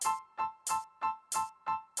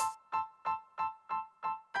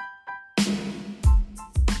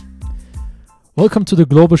Welcome to the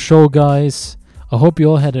Global Show, guys. I hope you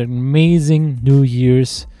all had an amazing New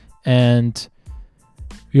Year's and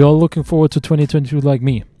you're all looking forward to 2022 like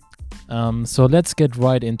me. So let's get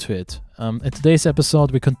right into it. In today's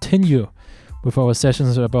episode, we continue with our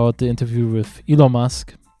sessions about the interview with Elon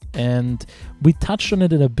Musk. And we touched on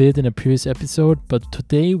it in a bit in a previous episode, but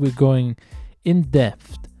today we're going in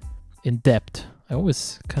depth. I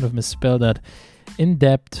always kind of misspell that. In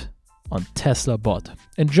depth on Tesla bot.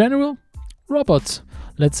 In general, robots,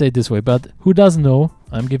 let's say it this way, but who doesn't know?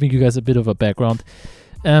 I'm giving you guys a bit of a background.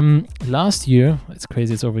 Last year, it's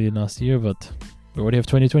crazy, it's already last year, but we already have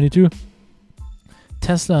 2022.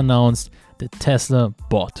 Tesla announced the Tesla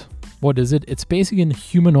bot. What is it? It's basically a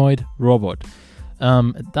humanoid robot.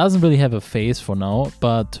 It doesn't really have a face for now,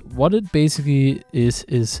 but what it basically is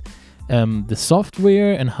the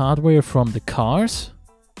software and hardware from the cars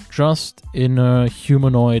just in a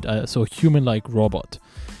humanoid, so human-like robot.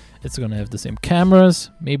 It's going to have the same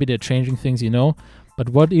cameras. Maybe they're changing things, But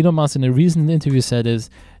what Elon Musk in a recent interview said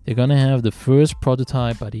is they're going to have the first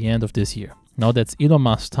prototype by the end of this year. Now that's Elon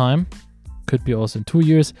Musk's time. Could be also in 2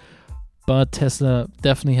 years. But Tesla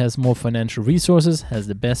definitely has more financial resources, has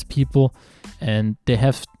the best people, and they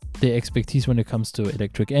have the expertise when it comes to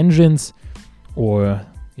electric engines or,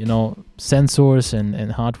 sensors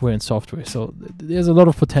and hardware and software. So there's a lot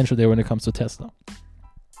of potential there when it comes to Tesla.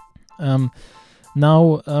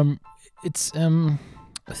 Now, it's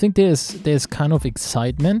I think there's kind of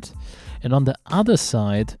excitement, and on the other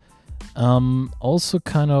side, also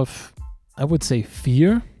kind of, I would say,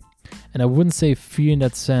 fear. And I wouldn't say fear in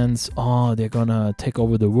that sense, they're gonna take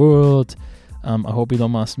over the world. I hope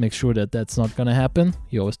Elon Musk makes sure that that's not gonna happen.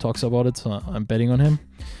 He always talks about it, so I'm betting on him.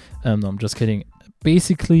 No, I'm just kidding.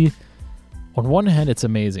 Basically, on one hand, it's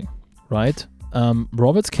amazing, right?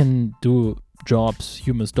 Robots can do jobs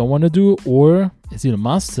humans don't want to do, or as Elon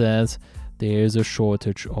Musk says, there's a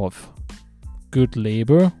shortage of good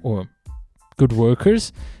labor or good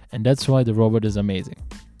workers, and that's why the robot is amazing.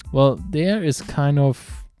 Well, it's kind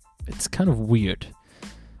of weird,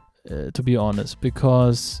 to be honest,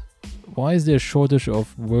 because why is there a shortage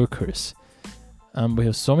of workers? We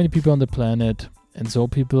have so many people on the planet and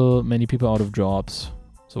many people out of jobs.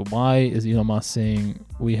 So why is Elon Musk saying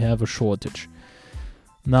we have a shortage?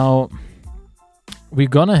 Now, we're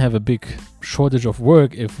gonna have a big shortage of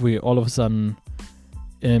work if we all of a sudden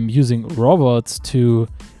using robots to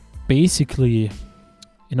basically,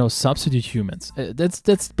 substitute humans.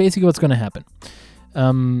 That's basically what's gonna happen,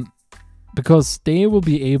 because they will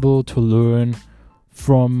be able to learn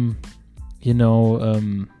from,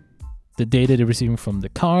 the data they're receiving from the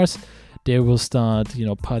cars. They will start,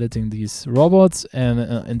 piloting these robots and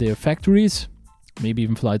in their factories, maybe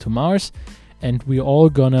even fly to Mars, and we're all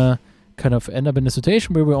gonna kind of end up in a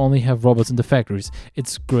situation where we only have robots in the factories.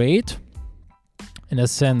 It's great in a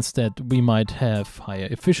sense that we might have higher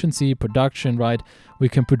efficiency, production, right? We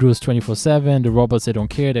can produce 24/7. The robots, they don't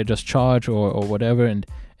care, they just charge or whatever, and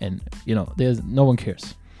there's no one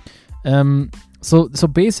cares. So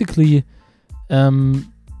basically,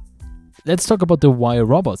 let's talk about the why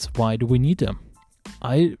robots. Why do we need them?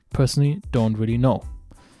 I personally don't really know.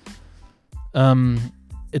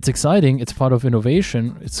 It's exciting, it's part of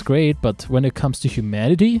innovation, it's great, but when it comes to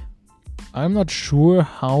humanity, I'm not sure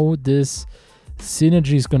how this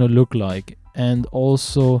synergy is going to look like, and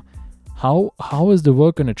also how is the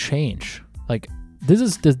work going to change? Like, this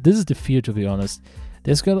is the fear, to be honest.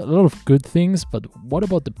 There's got a lot of good things, but what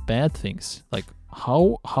about the bad things? Like,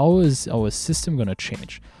 how is our system going to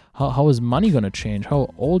change? How is money going to change? How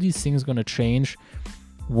are all these things going to change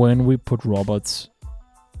when we put robots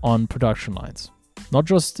on production lines? Not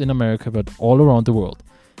just in America, but all around the world.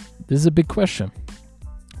 This is a big question.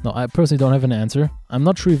 Now, I personally don't have an answer. I'm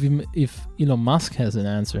not sure if Elon Musk has an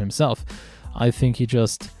answer himself. I think he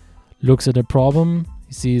just looks at the problem,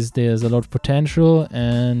 he sees there's a lot of potential,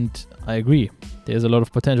 and I agree. There's a lot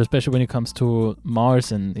of potential, especially when it comes to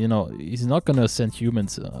Mars, and, he's not going to send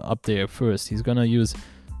humans up there first. He's going to use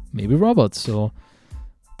maybe robots. So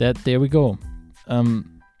there we go.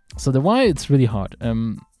 So the why, it's really hard.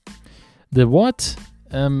 The what,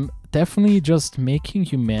 definitely just making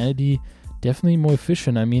humanity definitely more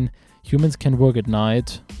efficient. I mean, humans can work at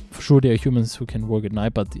night. For sure, there are humans who can work at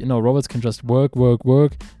night, but robots can just work.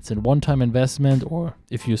 It's a one-time investment, or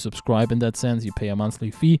if you subscribe in that sense, you pay a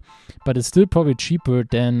monthly fee, but it's still probably cheaper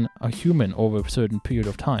than a human over a certain period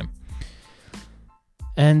of time.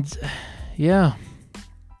 And yeah,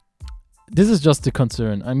 this is just the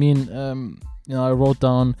concern. I mean, I wrote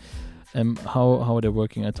down how they're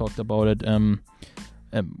working. I talked about it.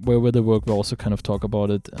 Where they work, we also kind of talk about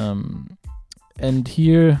it. And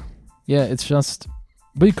here, yeah, it's just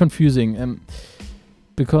really confusing,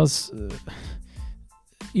 because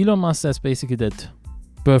Elon Musk says basically that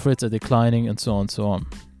birth rates are declining and so on and so on.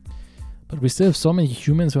 But we still have so many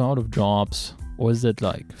humans who are out of jobs. Or is that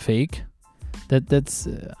like fake?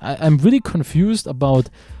 I'm really confused about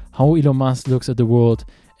how Elon Musk looks at the world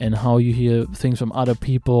and how you hear things from other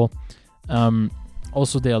people.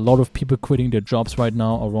 Also, there are a lot of people quitting their jobs right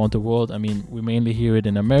now around the world. I mean, we mainly hear it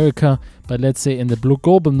in America, but let's say in the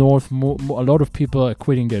global north, a lot of people are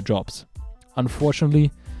quitting their jobs,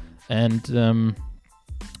 unfortunately. And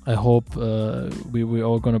I hope we're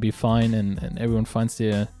all going to be fine and everyone finds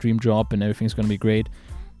their dream job and everything's going to be great.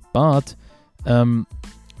 But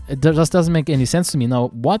it just doesn't make any sense to me. Now,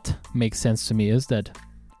 what makes sense to me is that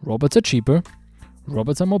robots are cheaper,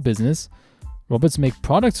 robots are more business, robots make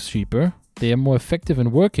products cheaper, they are more effective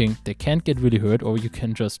in working, they can't get really hurt, or you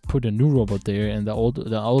can just put a new robot there and the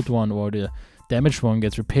old one or the damaged one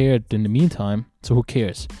gets repaired in the meantime, so who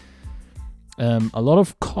cares? A lot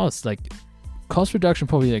of costs, like cost reduction,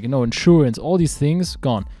 probably, like, insurance, all these things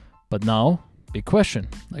gone. But now, big question,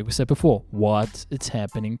 like we said before, what is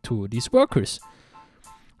happening to these workers?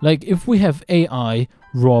 Like, if we have AI,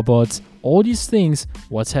 robots, all these things,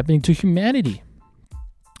 what's happening to humanity?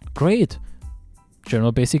 Great.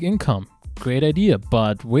 General basic income. Great idea.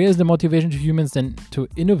 But where's the motivation to humans then to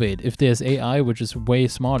innovate if there's AI, which is way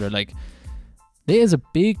smarter? Like, there is a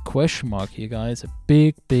big question mark here, guys. A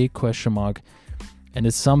big, big question mark. And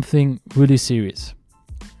it's something really serious.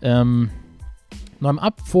 Now I'm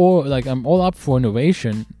all up for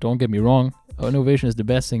innovation. Don't get me wrong. Innovation is the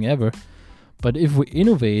best thing ever. But if we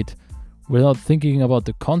innovate without thinking about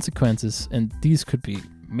the consequences, and these could be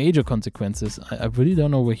major consequences, I really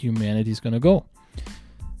don't know where humanity is going to go.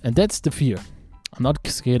 And that's the fear. I'm not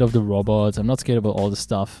scared of the robots. I'm not scared about all the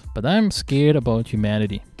stuff. But I'm scared about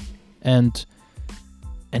humanity. And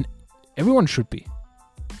everyone should be.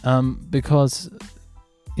 Because,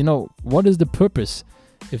 what is the purpose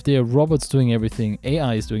if there are robots doing everything,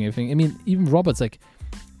 AI is doing everything? I mean, even robots, like,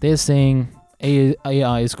 they're saying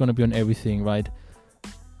AI is going to be on everything, right?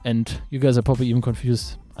 And you guys are probably even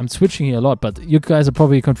confused. I'm switching here a lot, but you guys are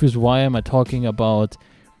probably confused. Why am I talking about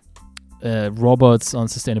robots on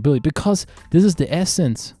sustainability? Because this is the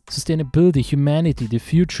essence. Sustainability, humanity, the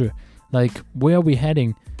future. Like, where are we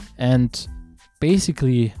heading? And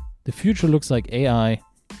basically, the future looks like AI,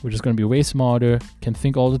 which is going to be way smarter, can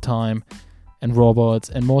think all the time, and robots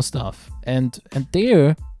and more stuff. And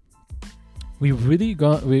there, we're really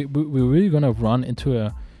gonna run into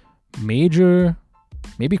a major,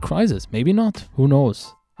 maybe crisis, maybe not. Who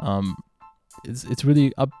knows? It's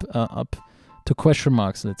really up to question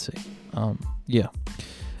marks. Let's say,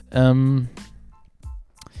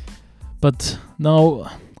 But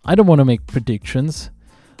now, I don't want to make predictions.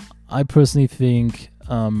 I personally think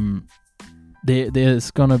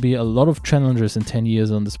there's gonna be a lot of challenges in 10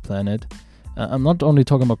 years on this planet. I'm not only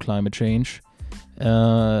talking about climate change,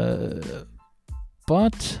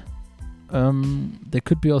 but there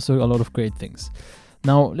could be also a lot of great things.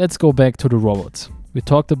 Now, let's go back to the robots. We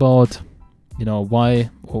talked about, why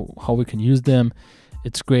or how we can use them.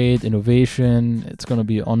 It's great, innovation. It's going to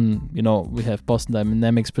be on, we have Boston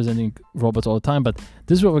Dynamics presenting robots all the time, but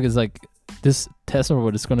this robot is like, this Tesla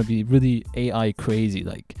robot is going to be really AI crazy.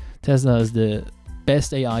 Like, Tesla is the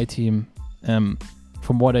best AI team,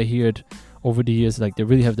 from what I heard over the years. Like, they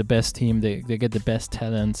really have the best team. They get the best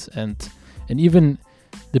talents, and even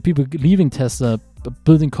the people leaving Tesla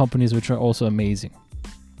building companies which are also amazing.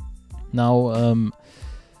 Now,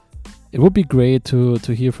 it would be great to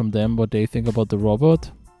hear from them what they think about the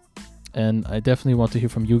robot, and I definitely want to hear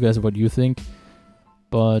from you guys what you think.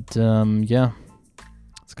 But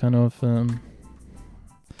it's kind of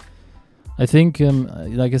I think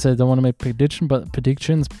like I said, I don't want to make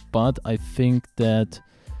predictions, but I think that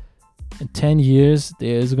in 10 years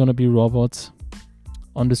there is going to be robots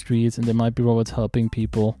on the streets, and there might be robots helping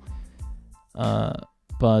people,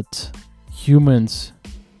 but humans,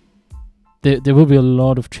 there will be a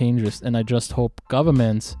lot of changes, and I just hope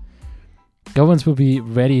governments will be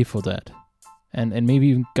ready for that, and maybe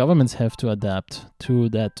even governments have to adapt to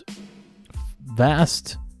that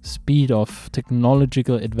vast speed of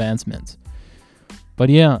technological advancement. But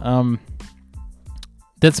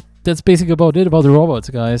that's basically about it about the robots,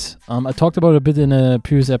 guys. I talked about it a bit in a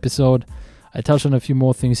previous episode. I touched on a few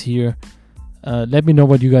more things here. Let me know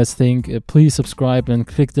what you guys think. Please subscribe and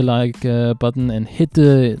click the like button and hit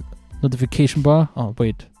the notification bar. Oh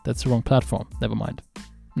wait, that's the wrong platform. Never mind.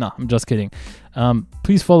 No, I'm just kidding.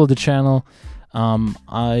 Please follow the channel.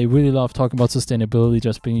 I really love talking about sustainability,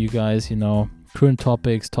 just bringing you guys, current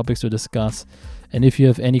topics to discuss. And if you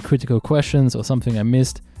have any critical questions or something I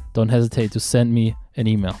missed, don't hesitate to send me an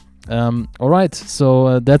email. All right,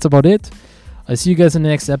 so that's about it. I see you guys in the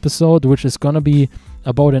next episode, which is gonna be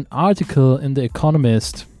about an article in The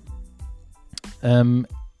Economist, and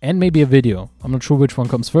maybe a video. I'm not sure which one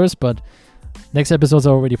comes first, but next episodes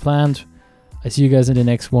are already planned. I see you guys in the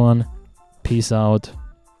next one. Peace out.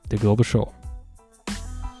 The Global Show.